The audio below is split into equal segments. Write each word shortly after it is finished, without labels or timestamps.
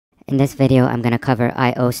In this video, I'm going to cover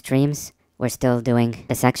I/O streams. We're still doing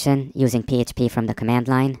the section using PHP from the command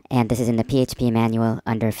line, and this is in the PHP manual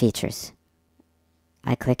under Features.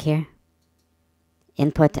 I click here.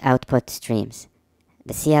 Input-output streams.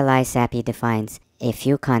 The CLI SAPI defines a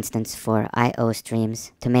few constants for I/O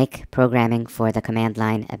streams to make programming for the command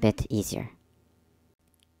line a bit easier.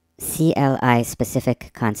 CLI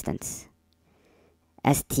specific constants.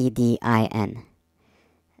 stdin.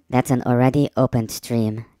 That's an already opened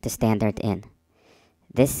stream to standard in.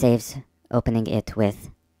 This saves opening it with.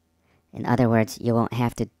 In other words, you won't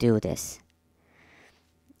have to do this.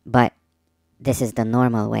 But this is the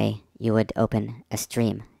normal way you would open a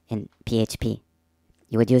stream in PHP.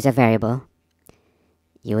 You would use a variable.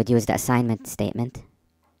 You would use the assignment statement.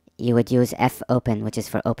 You would use fopen, which is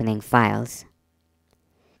for opening files.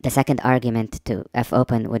 The second argument to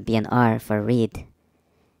fopen would be an R for read.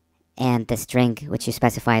 And the string which you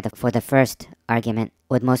specify for the first argument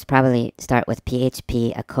would most probably start with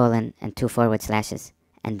PHP, a colon, and 2 forward slashes,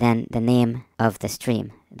 and then the name of the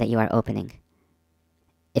stream that you are opening.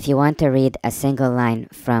 If you want to read a single line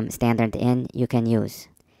from standard in, you can use.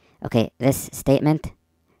 Okay, this statement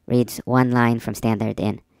reads one line from standard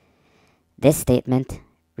in. This statement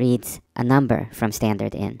reads a number from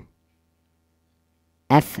standard in.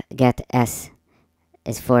 fgetS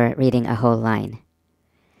is for reading a whole line.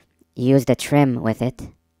 You use the trim with it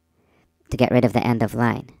to get rid of the end of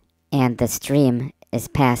line. And the stream is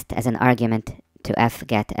passed as an argument to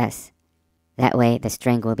fgetS. That way, the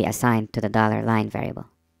string will be assigned to the $line variable.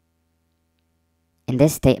 In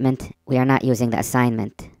this statement, we are not using the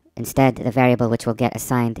assignment. Instead, the variable which will get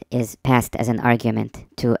assigned is passed as an argument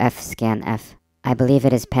to fscanf. I believe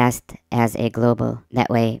it is passed as a global. That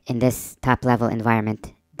way, in this top-level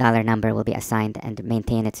environment, $number will be assigned and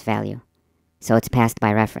maintain its value. So it's passed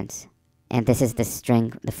by reference. And this is the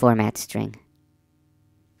string, the format string.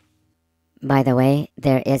 By the way,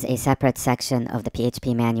 there is a separate section of the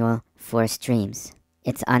PHP manual for streams.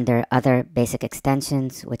 It's under Other Basic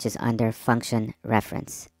Extensions, which is under Function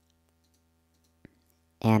Reference.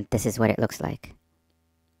 And this is what it looks like.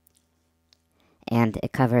 And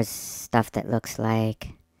it covers stuff that looks like...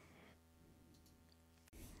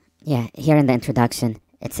 Yeah, here in the introduction,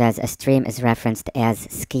 it says a stream is referenced as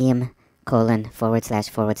scheme: //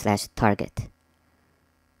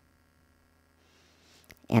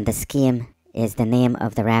 and the scheme is the name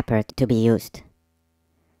of the wrapper to be used.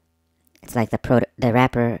 It's like the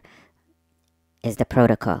wrapper is the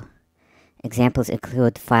protocol. Examples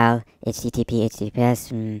include file, HTTP,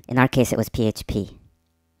 HTTPS. In our case, it was PHP.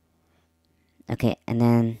 Okay, and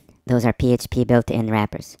then those are PHP built-in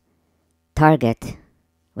wrappers. Target,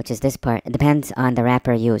 which is this part, it depends on the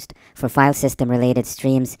wrapper used. For file system related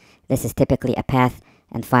streams, this is typically a path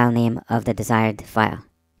and file name of the desired file.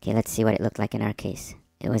 Okay, let's see what it looked like in our case.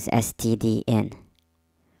 It was stdin.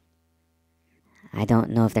 I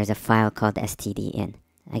don't know if there's a file called stdin.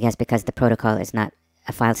 I guess because the protocol is not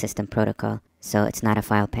a file system protocol, so it's not a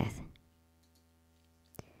file path.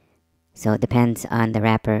 So it depends on the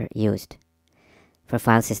wrapper used. For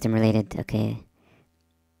file system related, okay.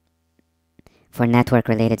 For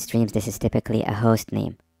network-related streams, this is typically a host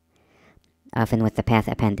name, often with the path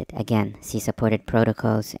appended. Again, see supported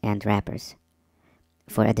protocols and wrappers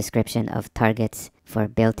for a description of targets for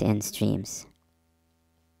built-in streams.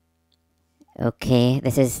 Okay,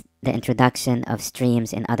 this is the introduction of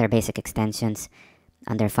streams in Other Basic Extensions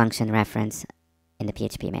under Function Reference in the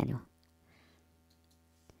PHP manual.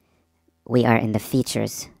 We are in the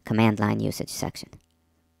Features command line usage section.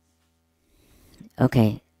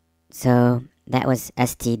 Okay, so that was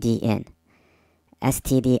stdin.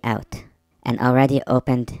 stdout, an already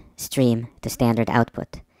opened stream to standard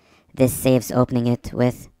output. This saves opening it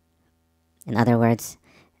with, in other words,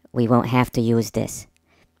 we won't have to use this.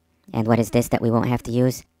 And what is this that we won't have to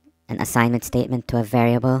use? An assignment statement to a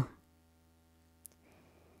variable,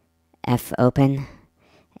 fopen,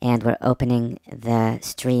 and we're opening the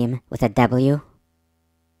stream with a W.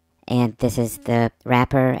 And this is the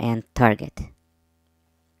wrapper and target.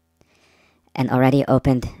 An already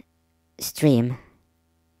opened stream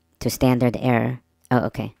to standard error. Oh,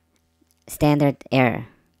 okay. Standard error.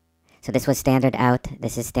 So this was standard out,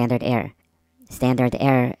 this is standard error. Standard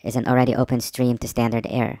error is an already opened stream to standard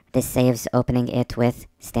error. This saves opening it with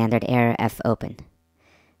standard error fopen.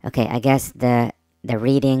 Okay, I guess the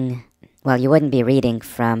reading, well, you wouldn't be reading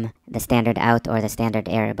from the standard out or the standard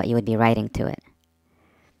error, but you would be writing to it.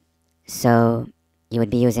 So you would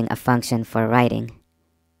be using a function for writing.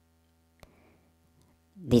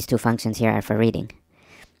 These two functions here are for reading.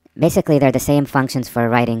 Basically, they're the same functions for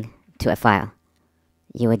writing to a file.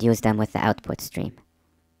 You would use them with the output stream.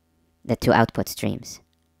 The two output streams.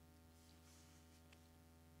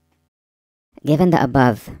 Given the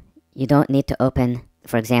above, you don't need to open,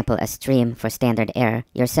 for example, a stream for standard error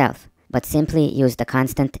yourself, but simply use the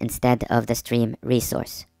constant instead of the stream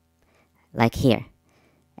resource. Like here,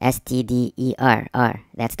 stderr,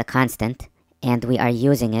 that's the constant, and we are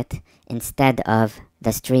using it instead of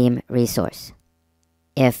the stream resource.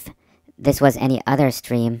 If this was any other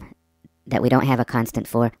stream that we don't have a constant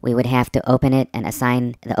for, we would have to open it and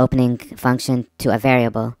assign the opening function to a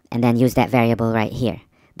variable and then use that variable right here.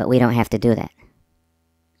 But we don't have to do that.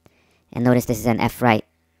 And notice this is an fwrite.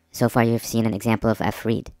 So far you've seen an example of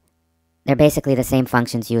fread. They're basically the same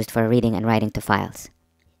functions used for reading and writing to files.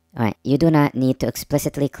 Alright, you do not need to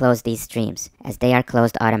explicitly close these streams, as they are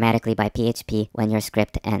closed automatically by PHP when your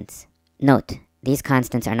script ends. Note, these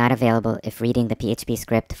constants are not available if reading the PHP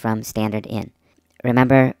script from standard in.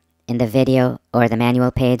 Remember in the video or the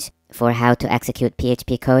manual page for how to execute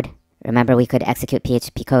PHP code? Remember we could execute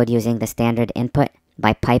PHP code using the standard input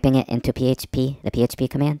by piping it into PHP, the PHP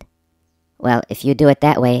command? Well, if you do it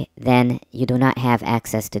that way, then you do not have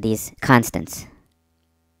access to these constants.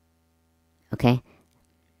 Okay?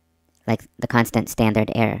 Like the constant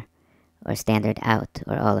standard error, or standard out,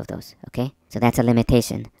 or all of those, okay? So that's a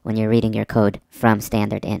limitation when you're reading your code from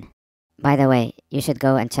standard in. By the way, you should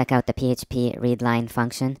go and check out the PHP readline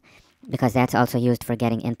function, because that's also used for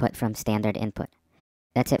getting input from standard input.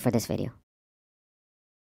 That's it for this video.